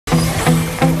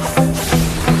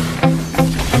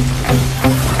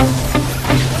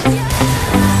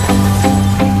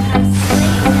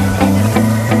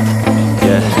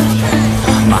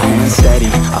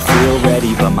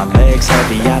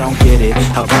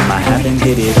How come I haven't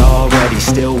hit it already?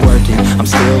 Still working, I'm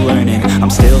still learning, I'm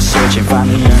still searching,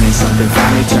 finally earning something,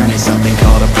 finally turning something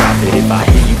called a profit. If I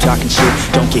hear you talking shit,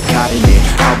 don't get caught in it.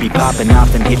 I'll be popping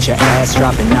off and hit your ass,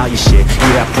 dropping all your shit.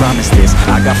 Yeah, I promise this,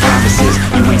 I got promises,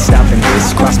 you ain't stopping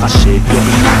this. Cross my shit, you'll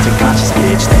be knocked unconscious,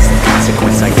 bitch. That's the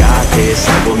consequence, I got this,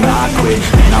 I will not quit.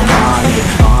 Man, I'm on it,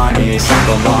 honest, I'm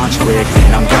gonna launch quick.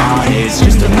 Man, I'm gone, it's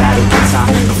just a matter of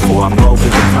time before I'm over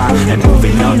the climb and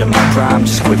moving under my prime.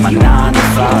 Just quit my 9 to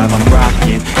 5, I'm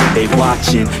rocking, and they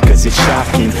watching, cause it's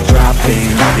shocking. Dropping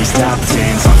all these top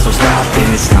 10s, I'm so stopping.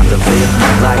 It's time to live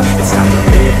my life, it's time to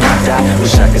live, not die.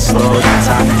 Wish I could slow down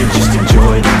time and just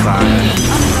enjoy the climb.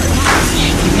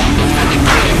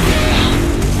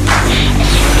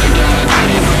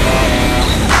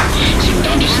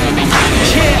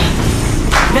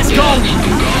 Let's go.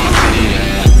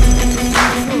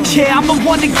 Yeah, I'm the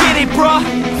one to get it, bruh.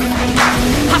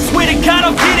 I swear to God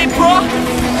I'll get it, bruh.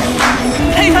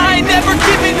 Hey, I ain't never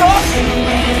giving up.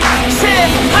 Said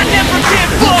I never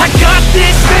give up. I got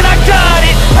this, man, I got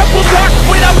it. I will not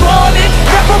quit, I'm on it.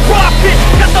 Never rock it.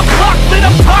 Got the block lit,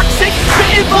 I'm toxic.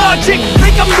 Spitting logic,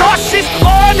 think I'm nauseous.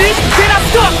 Honest, then I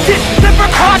stuck it. Never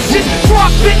cautious,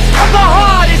 drop it. I'm the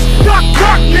hardest. Knock,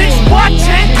 knock, bitch, watch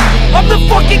it. I'm the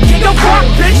fucking king of rock,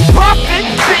 bitch. Profit,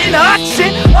 spitting hot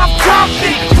shit. Off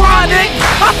topic, chronic.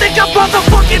 I think I'm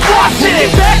motherfucking lost it.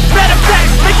 Back, matter of fact,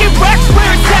 making racks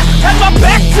where it's at. Have my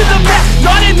back to the mat,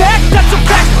 not an act, that's a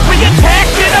fact. We attack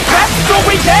in a back, no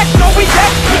react, no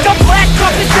react. Think I'm black,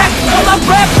 off his back. All I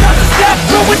rap, not a step,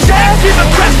 throw a jab, give a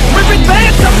crap. We're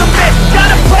advanced, I'm the man.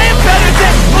 Got a plan better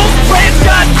than most plans.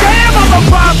 Goddamn, I'm a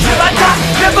bomb till I die.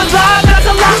 Never lie, that's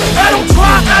a lie. I don't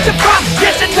try, I defy.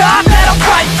 Yes and not, that I'm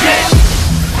right, yeah.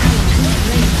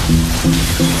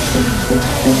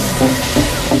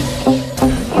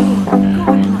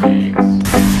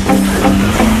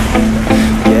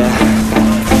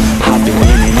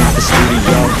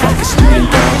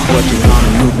 Working on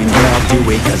a movement, yeah, I'll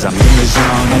do it cause I'm in the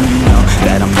zone. And you know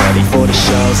that I'm ready for the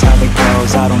shows. How it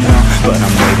goes, I don't know, but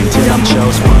I'm waiting till I'm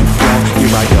chose. One flow,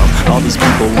 here I go. All these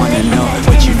people wanna know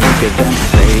what you think of them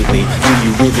lately. Do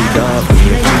you really love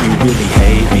me or do you really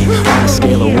hate me? On a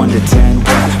scale of 1 to 10,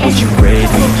 what would you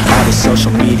rate me? All the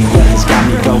social media has got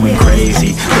me going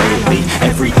crazy lately.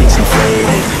 Everything's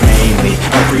inflated, mainly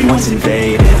everyone's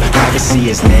invaded.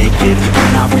 Privacy is naked,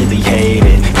 and I really hate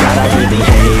it. God, I really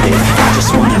hate it. I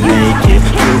just wanna make it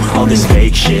through all this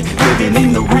fake shit. Living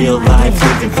in the real life,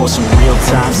 living for some real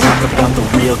times. Talk about the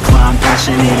real climb,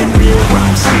 passionate in real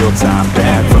rhymes. Steal time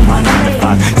back from my 9 to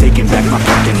 5, taking back my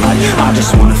fucking life. I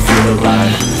just wanna feel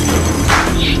alive.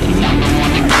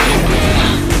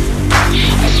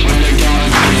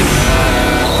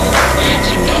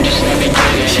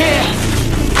 Yeah,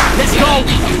 let's go.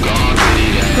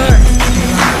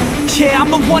 Yeah,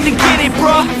 I'm the one to get it,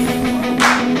 bruh.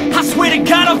 I swear to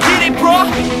God I'll get it, bro.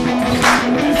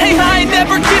 Hey, I ain't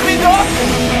never giving up.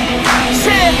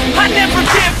 Said I never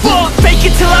give up. Fake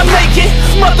it till I make it.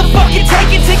 Motherfucking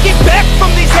take it back from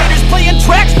these haters. Playing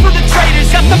tracks for the traitors.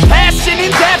 Got the passion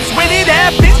and that's when it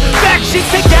happens. Factions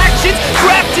take actions,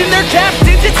 drafting their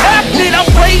captains. It's happening, I'm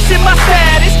raising my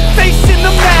status. Facing the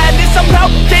madness, I'm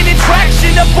out gaining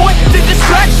traction. Avoid the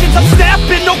distractions, I'm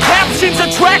snapping, no captions.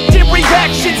 Attracting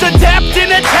reactions,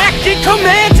 adapting, attacking,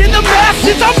 commanding the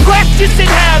masses. I'm practicing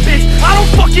habits, I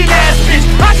don't fucking ask bitch,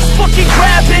 I just fucking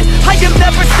grab it. I am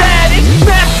never static,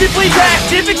 massively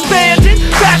active, expanding,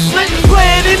 backsliding.